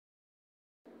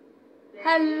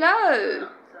Hello,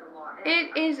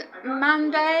 it is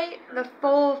Monday the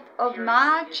 4th of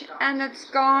March and it's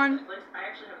gone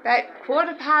about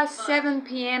 7:15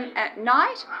 p.m. at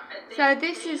night, so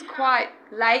this is quite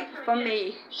late for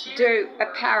me to do a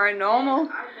paranormal,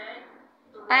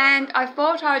 and I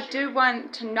thought I'd do one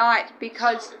tonight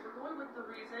because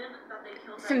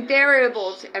some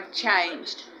variables have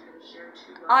changed.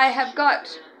 I have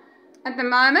got at the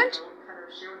moment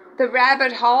the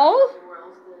rabbit hole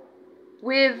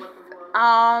with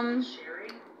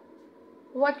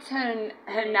what's her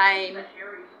name,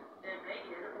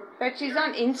 but she's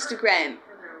on Instagram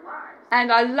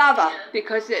and I love her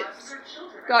because it's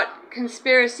got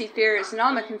conspiracy theories and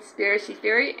I'm a conspiracy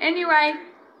theory. Anyway,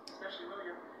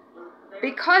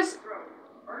 because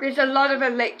there's a lot of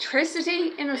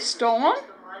electricity in a storm,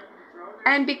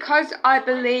 and because I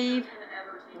believe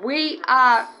we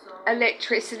are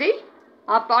electricity,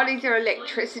 our bodies are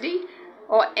electricity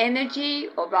or energy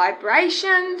or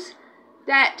vibrations,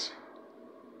 that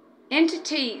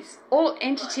all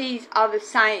entities are the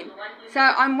same. So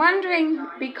I'm wondering,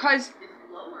 because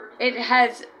it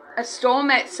has a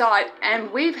storm outside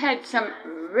and we've had some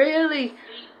really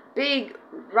big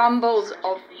rumbles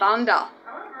of thunder,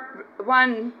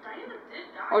 one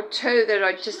or two that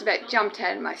I just about jumped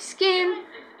out of my skin.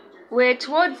 We're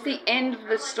towards the end of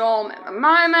the storm at the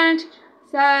moment,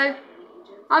 so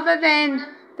other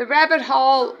than the rabbit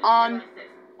hole on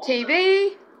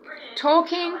TV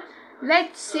talking,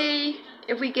 let's see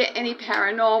if we get any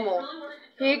paranormal.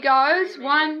 Here goes,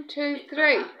 1, 2, 3.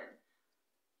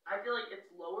 I feel like it's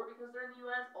lower because they're in the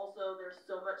US. Also, there's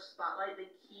so much spotlight,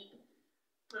 they keep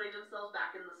putting themselves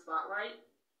back in the spotlight.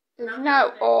 There's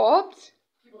no orbs.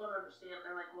 People don't understand.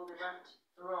 They're like, well, they left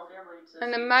the royal family to...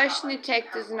 And the motion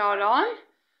detector's not on.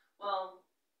 Well,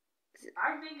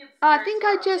 I think it's... I think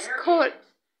I just caught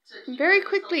very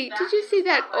quickly. Did you see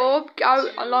that orb go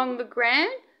along the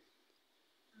ground?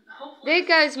 There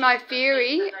goes my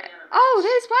theory. Oh,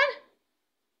 there's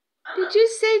one. Did you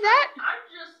see that? I'm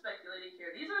just speculating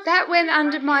here. That went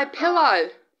under my pillow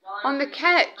on the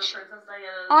couch.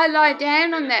 I lie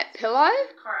down on that pillow.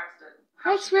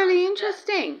 That's really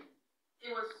interesting.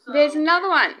 There's another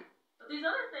one. But these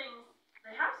other things,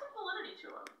 they have some validity to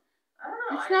them. I don't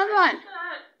know. There's another one.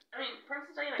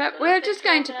 But we're just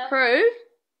going to prove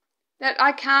that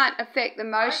I can't affect the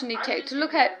motion detector.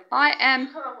 Look at, I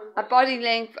am a body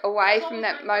length away from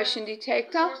that motion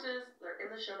detector.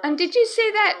 And did you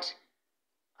see that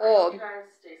orb?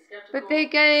 But there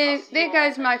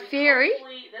goes my theory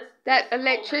that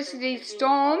electricity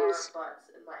storms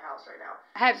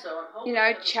have,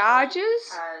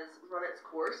 charges.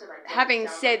 Having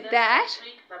said that,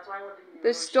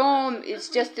 the storm is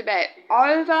just about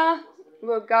over.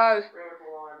 We'll go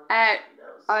out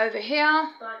over here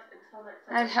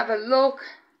and have a look.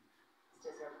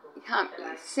 You can't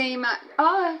really see much.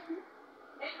 Oh,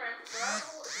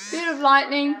 bit of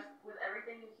lightning.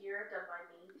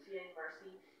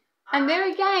 And there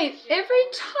again, every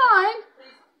time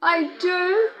I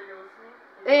do,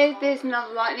 there's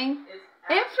another lightning.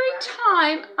 Every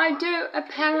time I do a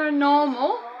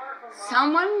paranormal,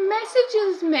 someone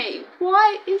messages me.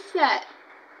 Why is that?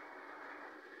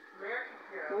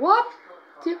 What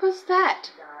was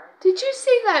that? Did you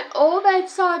see that orb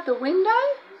outside the window?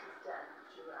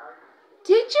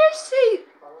 Did you see?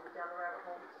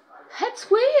 That's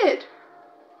weird.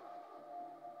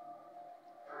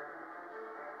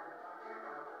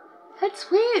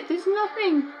 That's weird. There's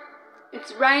nothing.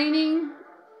 It's raining.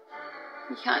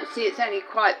 You can't see, it's only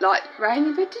quite light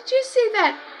raining, but did you see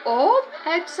that orb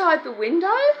outside the window?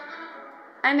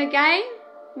 And again,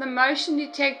 the motion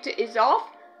detector is off.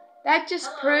 That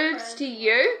just proves to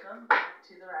you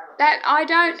that I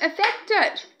don't affect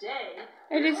it.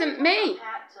 It isn't me.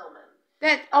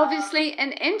 That obviously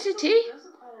an entity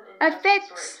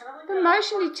affects the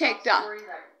motion detector.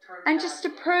 And just to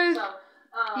prove,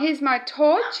 here's my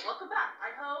torch.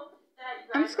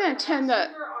 I'm just going to turn the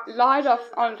light off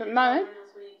on the moment.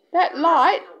 That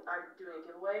light, I'm doing a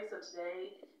giveaway, so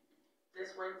today,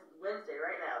 this Wednesday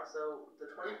right now, so the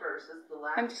 21st is the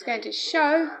last. I'm just going to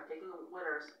show. I'm picking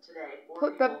winners today.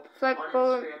 Put the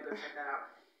flexible.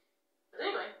 But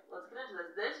anyway, let's get into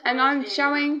this. And I'm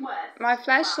showing my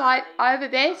flashlight over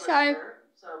there, so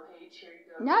Paige, here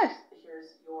you go. No.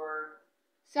 Here's your.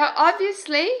 So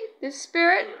obviously the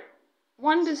spirit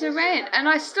wanders around, and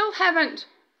I still haven't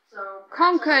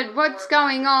conquered what's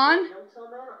going on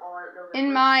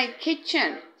in my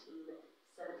kitchen.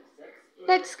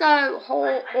 Let's go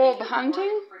orb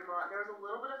hunting.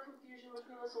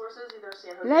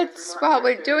 Let's, while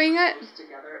we're doing it,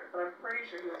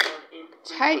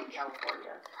 take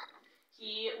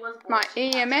He was born My to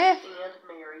EMF. Patrick and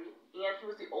Mary, and he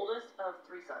was the oldest of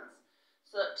 3 sons.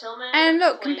 So Tillman And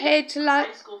look, played compared to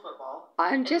high school football.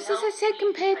 and just as I helped said, lead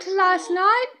compared high to last school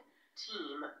night,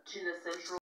 team to the Central